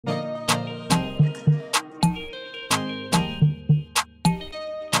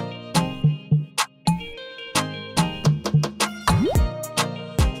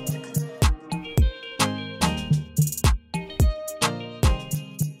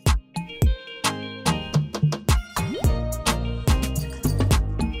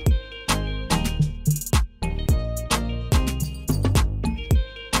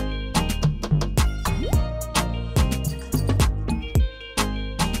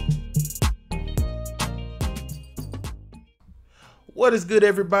What is good,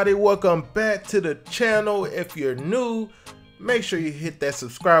 everybody? Welcome back to the channel. If you're new, make sure you hit that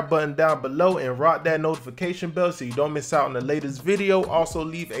subscribe button down below and rock that notification bell so you don't miss out on the latest video. Also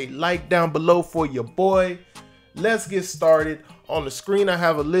leave a like down below for your boy. Let's get started. On the screen I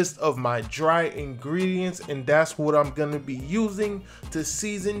have a list of my dry ingredients, and that's what I'm gonna be using to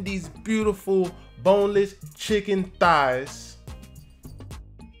season these beautiful boneless chicken thighs.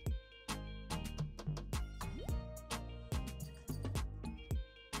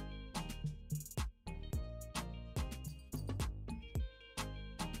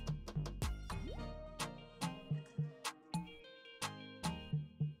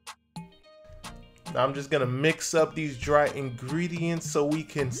 Now I'm just gonna mix up these dry ingredients so we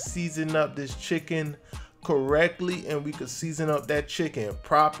can season up this chicken correctly and we can season up that chicken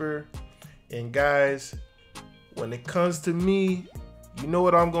proper. And guys, when it comes to me, you know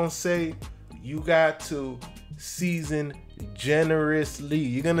what I'm gonna say? You got to season generously.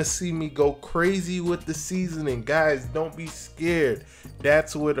 You're gonna see me go crazy with the seasoning. Guys, don't be scared.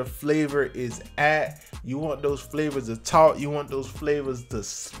 That's where the flavor is at. You want those flavors to talk, you want those flavors to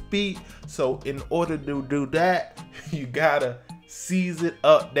speak. So in order to do that, you gotta season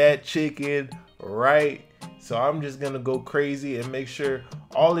up that chicken right. So I'm just gonna go crazy and make sure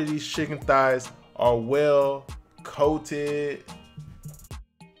all of these chicken thighs are well coated.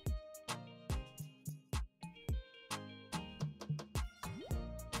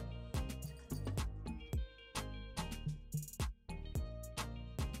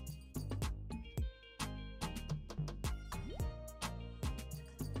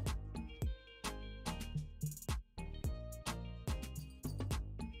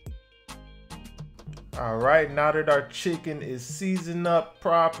 All right, now that our chicken is seasoned up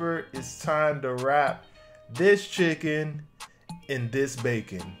proper, it's time to wrap this chicken in this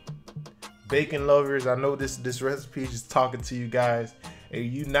bacon. Bacon lovers, I know this recipe is talking to you guys, and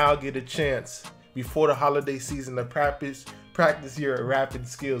you now get a chance before the holiday season to practice your wrapping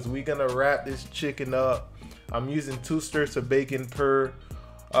skills. We're gonna wrap this chicken up. I'm using 2 strips of bacon per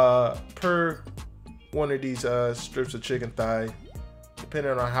one of these strips of chicken thigh.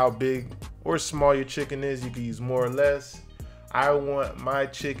 Depending on how big or small your chicken is, you can use more or less. I want my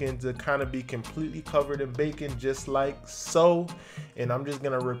chicken to kind of be completely covered in bacon, just like so. And I'm just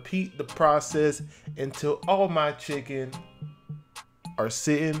gonna repeat the process until all my chicken are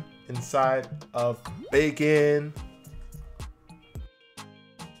sitting inside of bacon.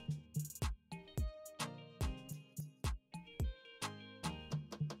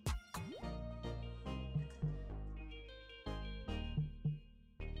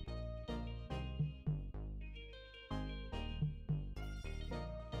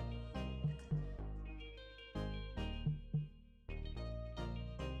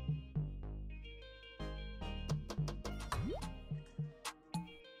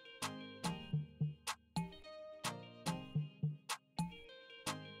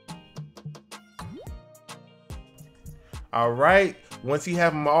 All right, once you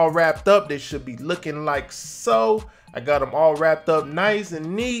have them all wrapped up, they should be looking like so. I got them all wrapped up nice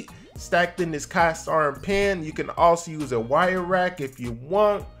and neat, stacked in this cast iron pan. You can also use a wire rack if you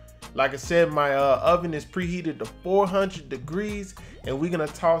want. Like I said, my oven is preheated to 400 degrees, and we're gonna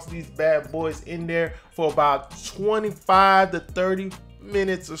toss these bad boys in there for about 25 to 30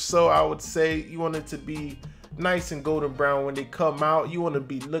 minutes or so. I would say you want it to be nice and golden brown when they come out. You want to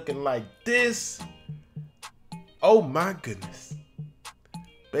be looking like this. Oh my goodness.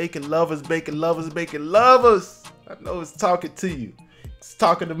 Bacon lovers, bacon lovers, bacon lovers. I know it's talking to you. It's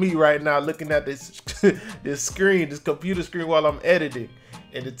talking to me right now, looking at this this screen, this computer screen while I'm editing.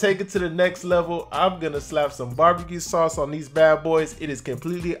 And to take it to the next level, I'm gonna slap some barbecue sauce on these bad boys. It is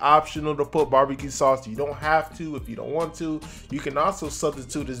completely optional to put barbecue sauce. You don't have to if you don't want to. You can also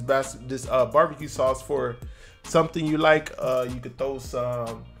substitute this barbecue sauce for something you like. You could throw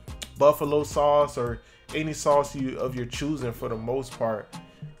some buffalo sauce or any sauce of your choosing for the most part.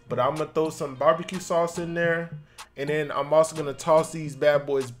 But I'm gonna throw some barbecue sauce in there, and then I'm also gonna toss these bad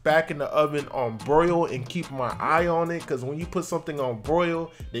boys back in the oven on broil and keep my eye on it, because when you put something on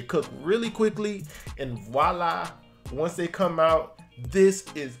broil, they cook really quickly, and voila, once they come out, this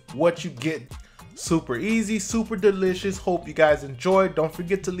is what you get. Super easy, super delicious. Hope you guys enjoyed. Don't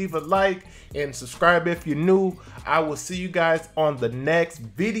forget to leave a like and subscribe if you're new. I will see you guys on the next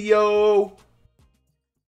video.